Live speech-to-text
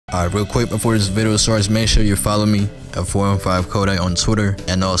Alright, real quick before this video starts, make sure you follow me at 415 Kodak on Twitter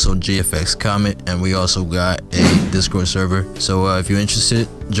and also GFX COMET, and we also got a Discord server. So if you're interested,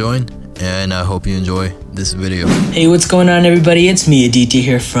 join, and I hope you enjoy this video. Hey, what's going on everybody? It's me, Aditya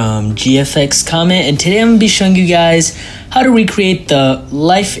here from GFX COMET, and today I'm going to be showing you guys how to recreate the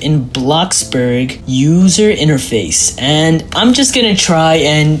Life in Bloxburg user interface. And I'm just going to try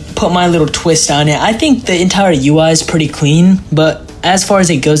and put my little twist on it. I think the entire UI is pretty clean, but as far as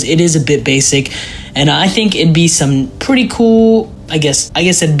it goes, it is a bit basic, and I think it'd be some pretty cool, I guess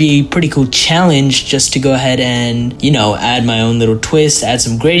it'd be a pretty cool challenge just to go ahead and, you know, add my own little twist, add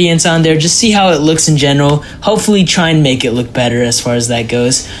some gradients on there, just see how it looks in general, hopefully try and make it look better as far as that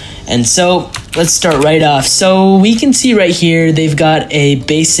goes. And so let's start right off. So we can see right here, they've got a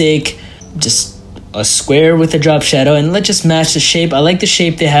basic, just a square with a drop shadow, and let's just match the shape. I like the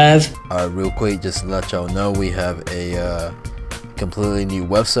shape they have. Real quick, just to let y'all know, we have a completely new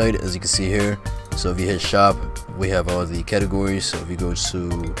website, as you can see here. So if you hit shop, we have all the categories. So if you go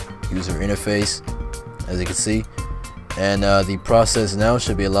to user interface, as you can see, and the process now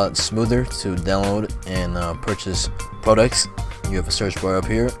should be a lot smoother to download and purchase products. You have a search bar up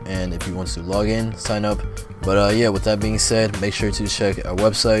here, and if you want to log in, sign up. But yeah, with that being said, make sure to check our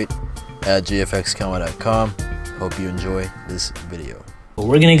website at gfxcomet.com. Hope you enjoy this video.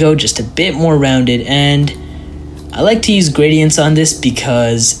 We're gonna go just a bit more rounded, and I like to use gradients on this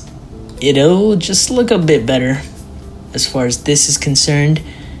because it'll just look a bit better as far as this is concerned.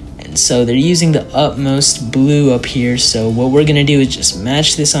 And so they're using the utmost blue up here. So what we're gonna do is just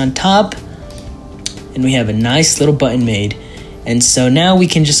match this on top, and we have a nice little button made. And so now we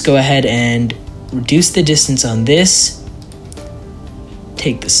can just go ahead and reduce the distance on this,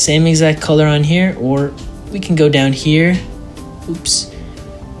 take the same exact color on here, or we can go down here. Oops,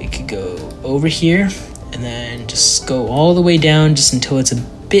 we could go over here and then just go all the way down just until it's a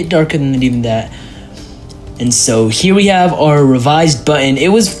bit darker than even that. And so here we have our revised button. It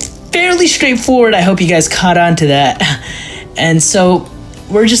was fairly straightforward. I hope you guys caught on to that. And so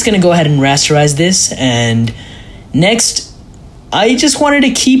we're just gonna go ahead and rasterize this. And next, I just wanted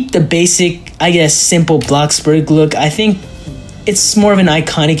to keep the basic, I guess, simple Bloxburg look. I think it's more of an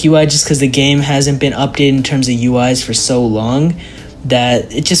iconic UI just because the game hasn't been updated in terms of UIs for so long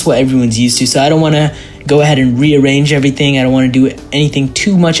that it's just what everyone's used to. So I don't want to go ahead and rearrange everything. I don't want to do anything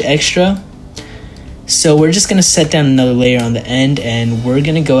too much extra. So we're just going to set down another layer on the end, and we're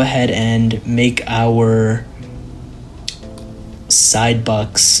going to go ahead and make our side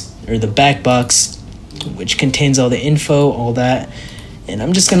box, or the back box, which contains all the info, all that. And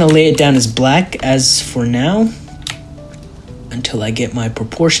I'm just going to lay it down as black as for now until I get my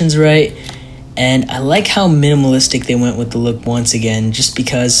proportions right. And I like how minimalistic they went with the look once again, just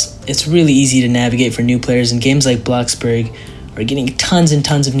because it's really easy to navigate for new players, and games like Bloxburg are getting tons and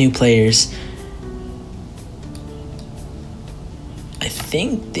tons of new players. I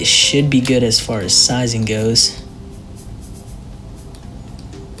think this should be good as far as sizing goes.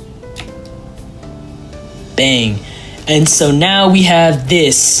 Bang. And so now we have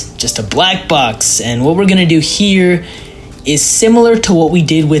this, just a black box, and what we're gonna do here is similar to what we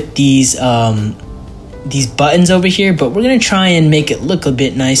did with these buttons over here, but we're gonna try and make it look a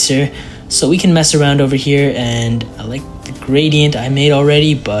bit nicer. So we can mess around over here, and I like the gradient I made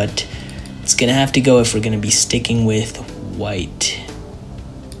already, but it's gonna have to go if we're gonna be sticking with white.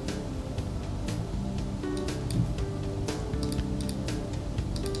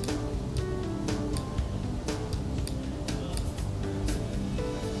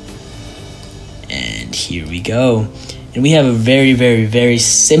 And here we go. And we have a very, very, very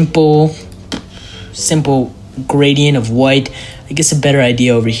simple gradient of white. I guess a better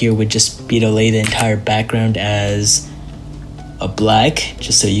idea over here would just be to lay the entire background as a black,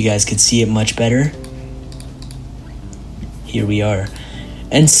 just so you guys could see it much better. Here we are.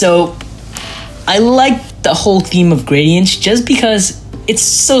 And so I like the whole theme of gradients just because it's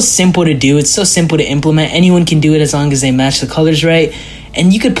so simple to do. It's so simple to implement. Anyone can do it as long as they match the colors right.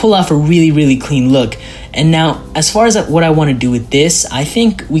 And you could pull off a really, really clean look. And now, as far as what I want to do with this, I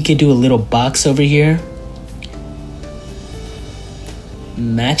think we could do a little box over here.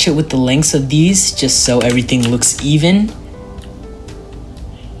 Match it with the lengths of these, just so everything looks even.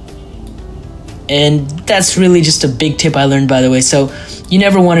 And that's really just a big tip I learned, by the way. So you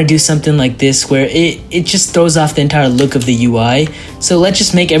never want to do something like this where it just throws off the entire look of the UI. So let's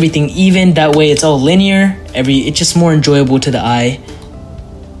just make everything even. That way it's all linear. It's just more enjoyable to the eye.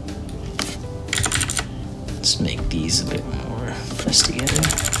 Let's make these a bit more pressed together.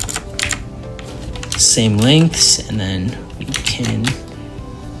 Same lengths, and then we can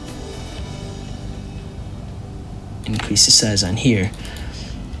increase the size on here.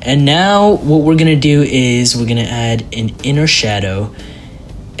 And now what we're gonna do is we're gonna add an inner shadow.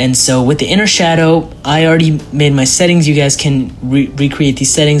 And so with the inner shadow, I already made my settings. You guys can recreate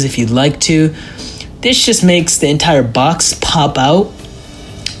these settings if you'd like to. This just makes the entire box pop out.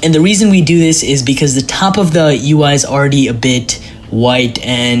 And the reason we do this is because the top of the UI is already a bit white,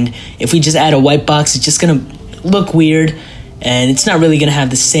 and if we just add a white box, it's just gonna look weird, and it's not really gonna have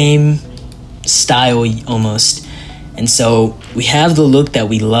the same style almost. And so we have the look that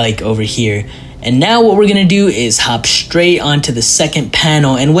we like over here. And now what we're gonna do is hop straight onto the second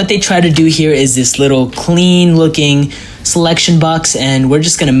panel, and what they try to do here is this little clean looking selection box, and we're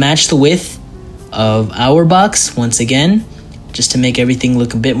just gonna match the width of our box once again, just to make everything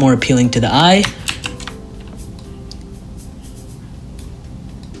look a bit more appealing to the eye.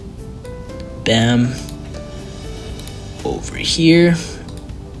 Bam. Over here.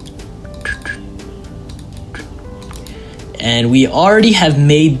 And we already have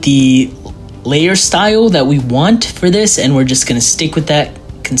made the layer style that we want for this, and we're just gonna stick with that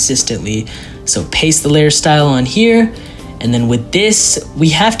consistently. So paste the layer style on here, and then with this, we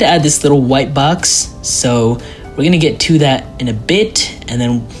have to add this little white box. So we're gonna get to that in a bit, and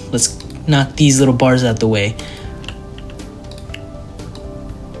then let's knock these little bars out the way.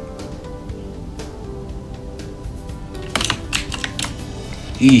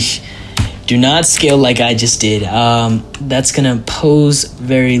 Eesh. Do not scale like I just did. That's gonna pose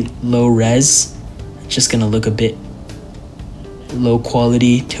very low res. It's just gonna look a bit low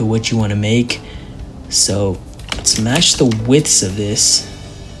quality to what you wanna make. So let's match the widths of this.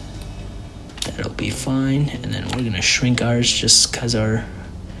 That'll be fine. And then we're gonna shrink ours just because our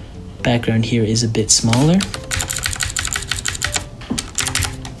background here is a bit smaller.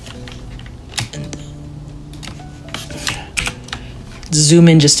 And zoom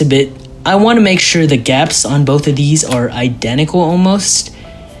in just a bit. I want to make sure the gaps on both of these are identical almost,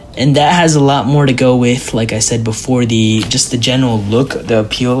 and that has a lot more to go with, like I said before, just the general look, the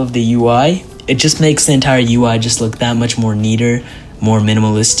appeal of the UI. It just makes the entire UI just look that much more neater, more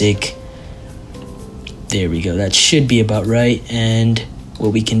minimalistic. There we go, that should be about right. And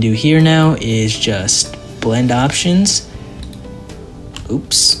what we can do here now is just blend options.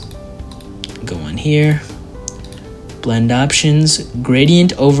 Oops, go on here. Blend options,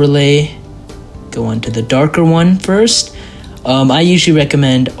 gradient overlay, go on to the darker one first. I usually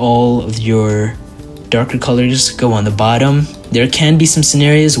recommend all of your darker colors go on the bottom. There can be some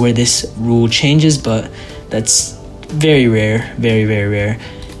scenarios where this rule changes, but that's very rare, very, very rare.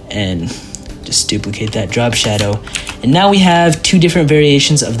 And just duplicate that drop shadow. And now we have two different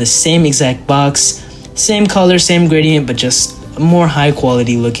variations of the same exact box, same color, same gradient, but just a more high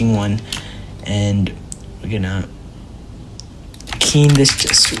quality looking one. And we're gonna keying this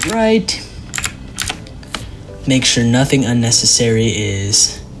just right. Make sure nothing unnecessary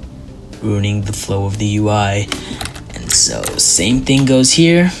is ruining the flow of the UI. And so same thing goes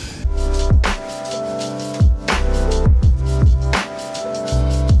here.